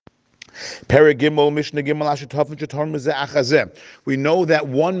Perigimel, Mishnah Gimel, Ashetafim, Shetarm, Achazeh. We know that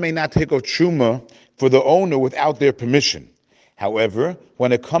one may not take off truma for the owner without their permission. However,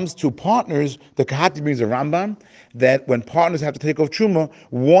 when it comes to partners, the Kahati brings a Rambam that when partners have to take off truma,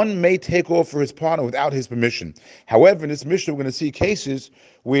 one may take off for his partner without his permission. However, in this Mishnah, we're going to see cases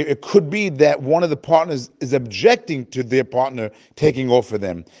where it could be that one of the partners is objecting to their partner taking off for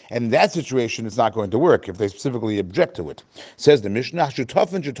them. And in that situation, it's not going to work if they specifically object to it. Says the Mishnah,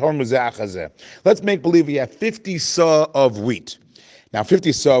 let's make believe we have 50 sa of wheat. Now,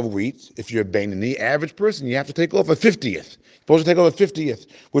 50 sa of wheat, if you're a Beinani, average person, you have to take off a 50th. You're supposed to take off a 50th,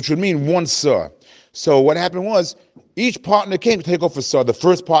 which would mean one sa. So what happened was, each partner came to take off a sa. The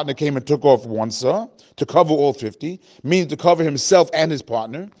first partner came and took off one sa to cover all 50, meaning to cover himself and his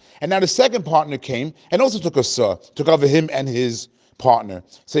partner. And now the second partner came and also took a sa to cover him and his partner.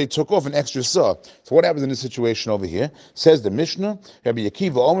 So he took off an extra sa. So what happens in this situation over here? Says the Mishnah, Rabbi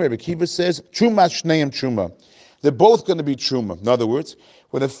Akiva says, Truma shneim truma. They're both going to be truma. In other words,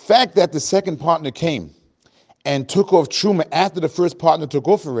 with the fact that the second partner came and took off truma after the first partner took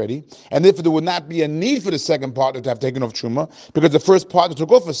off already, and therefore there would not be a need for the second partner to have taken off truma because the first partner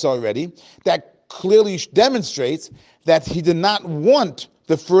took off a sa already, that clearly demonstrates that he did not want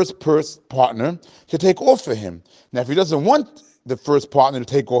the first partner to take off for him. Now, if he doesn't want the first partner to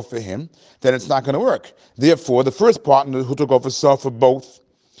take off for him, then it's not going to work. Therefore, the first partner who took off a sa for both,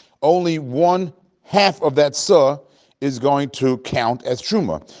 only one half of that sa is going to count as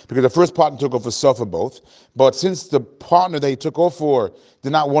truma, because the first partner took off a sa for both, but since the partner that he took off for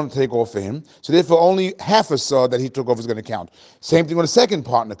did not want to take off for him, so therefore only half a sa that he took off is going to count. Same thing when the second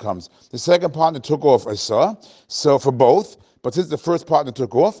partner comes. The second partner took off a sa, so for both, but since the first partner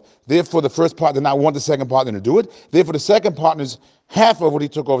took off, therefore the first partner did not want the second partner to do it, therefore the second partner's half of what he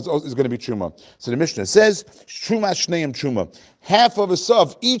took off is going to be truma. So the Mishnah says, truma shneim truma. Half of a sa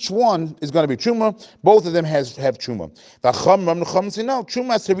of each one is going to be truma. Both of them have truma. Say, no,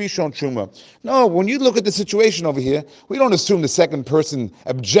 truma serishon truma. No, when you look at the situation over here, we don't assume the second person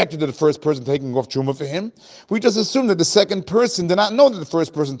objected to the first person taking off truma for him. We just assume that the second person did not know that the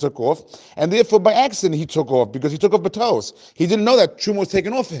first person took off, and therefore by accident he took off because he took off batos. He didn't know that truma was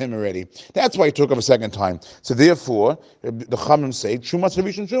taken off for him already. That's why he took off a second time. So therefore, the Chamim say, truma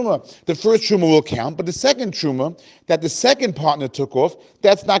serishon truma. The first truma will count, but the second truma that the second partner took off,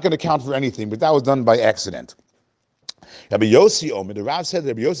 that's not going to count for anything, but that was done by accident. Rabbi Yossi Omer, the Rav said that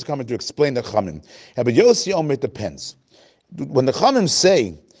Rabbi Yossi is coming to explain the Chamim. Rabbi Yossi Omer, it depends. When the Chamim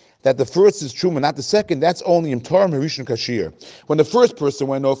say that the first is truma, not the second, that's only in Torah Harishon Kashir. When the first person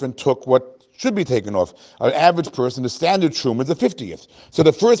went off and took what should be taken off, an average person, the standard truma is the 50th. So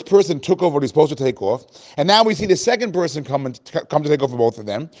the first person took off what he's supposed to take off, and now we see the second person come to take off for both of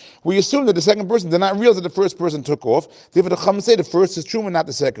them. We assume that the second person did not realize that the first person took off. Therefore, the Chacham say the first is truma, not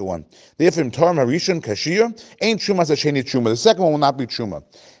the second one. Therefore, in Torah Harishon Kashir, ain't truma as a sheni truma. The second one will not be truma.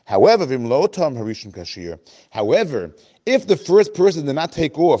 However, vim lo Torah Harishon Kashir. However, if the first person did not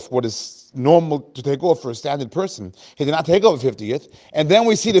take off what is normal to take off for a standard person, he did not take off a 50th, and then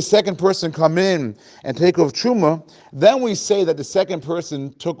we see the second person come in and take off truma, then we say that the second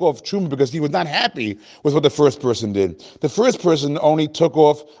person took off truma because he was not happy with what the first person did. The first person only took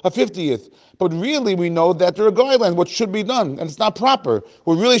off a 50th, but really we know that there are guidelines what should be done, and it's not proper.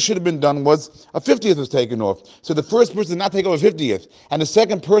 What really should have been done was a 50th was taken off. So the first person did not take off a 50th, and the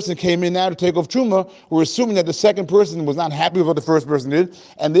second person came in now to take off truma. We're assuming that the second person was not happy with what the first person did,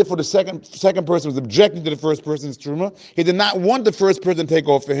 and therefore the second person was objecting to the first person's truma. He did not want the first person to take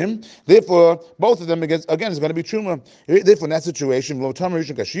off for him. Therefore, both of them again is going to be truma. Therefore, in that situation,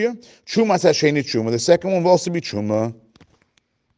 truma, the second one will also be truma.